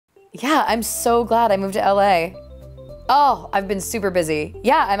Yeah, I'm so glad I moved to LA. Oh, I've been super busy.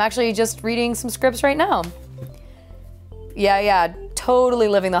 Yeah, I'm actually just reading some scripts right now. Yeah, totally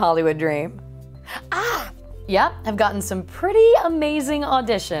living the Hollywood dream. Ah, yep, I've gotten some pretty amazing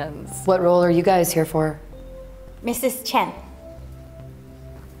auditions. What role are you guys here for? Mrs. Chen.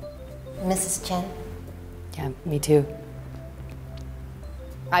 Mrs. Chen? Yeah, me too.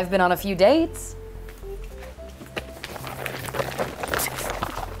 I've been on a few dates.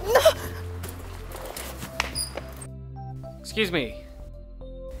 Excuse me.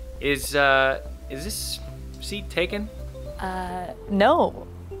 Is this seat taken? No.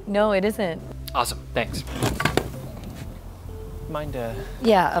 No, it isn't. Awesome, thanks. Mind,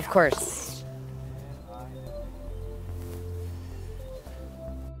 Yeah, of course.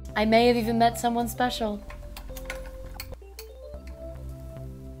 I may have even met someone special.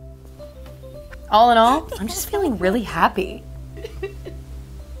 All in all, I'm just feeling really happy.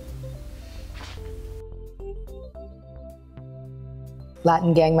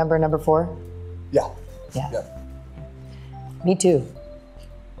 Latin gang member number 4? Yeah. Me too.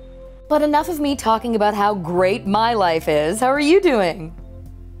 But enough of me talking about how great my life is. How are you doing?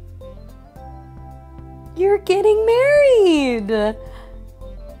 You're getting married.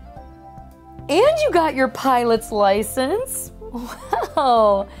 And you got your pilot's license.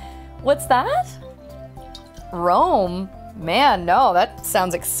 Wow. What's that? Rome. Man, no, that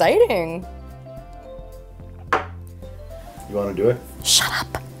sounds exciting. You want to do it? Shut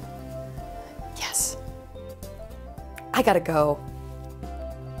up. Yes. I gotta go.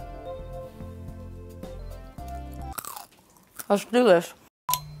 Let's do this.